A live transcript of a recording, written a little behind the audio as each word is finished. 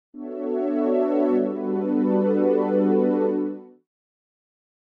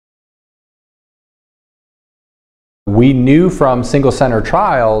We knew from single center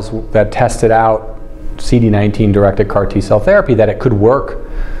trials that tested out CD19 directed CAR T-cell therapy that it could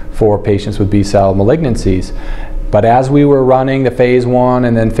work for patients with B-cell malignancies. But as we were running the phase 1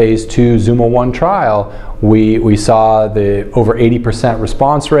 and then phase 2 ZUMA-1 trial, we saw the over 80%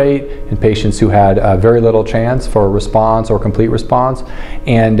 response rate in patients who had very little chance for a response or complete response.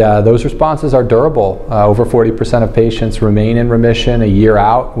 And those responses are durable. Over 40% of patients remain in remission a year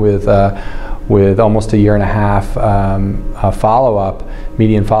out with almost a year and a half follow-up,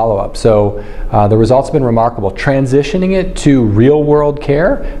 median follow-up. So the results have been remarkable. Transitioning it to real-world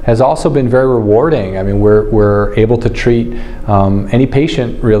care has also been very rewarding. I mean, we're able to treat any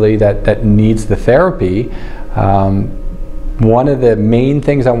patient really that needs the therapy. One of the main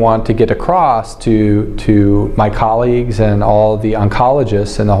things I want to get across to my colleagues and all the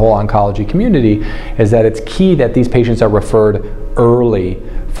oncologists and the whole oncology community is that it's key that these patients are referred early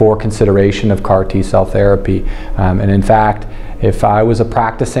for consideration of CAR T-cell therapy. And in fact, if I was a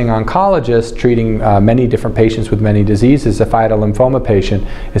practicing oncologist treating many different patients with many diseases, if I had a lymphoma patient,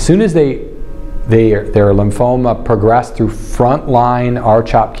 as soon as their lymphoma progressed through frontline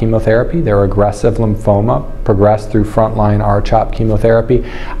R-CHOP chemotherapy, their aggressive lymphoma progressed through frontline R-CHOP chemotherapy,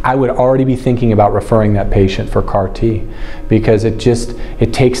 I would already be thinking about referring that patient for CAR T, because it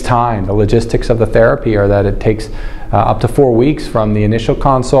takes time. The logistics of the therapy are that it takes up to 4 weeks from the initial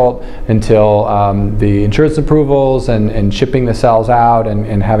consult until the insurance approvals and shipping the cells out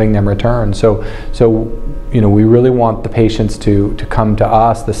and having them returned. So you know, we really want the patients to come to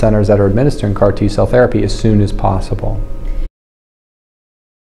us, the centers that are administering CAR T-cell therapy, as soon as possible.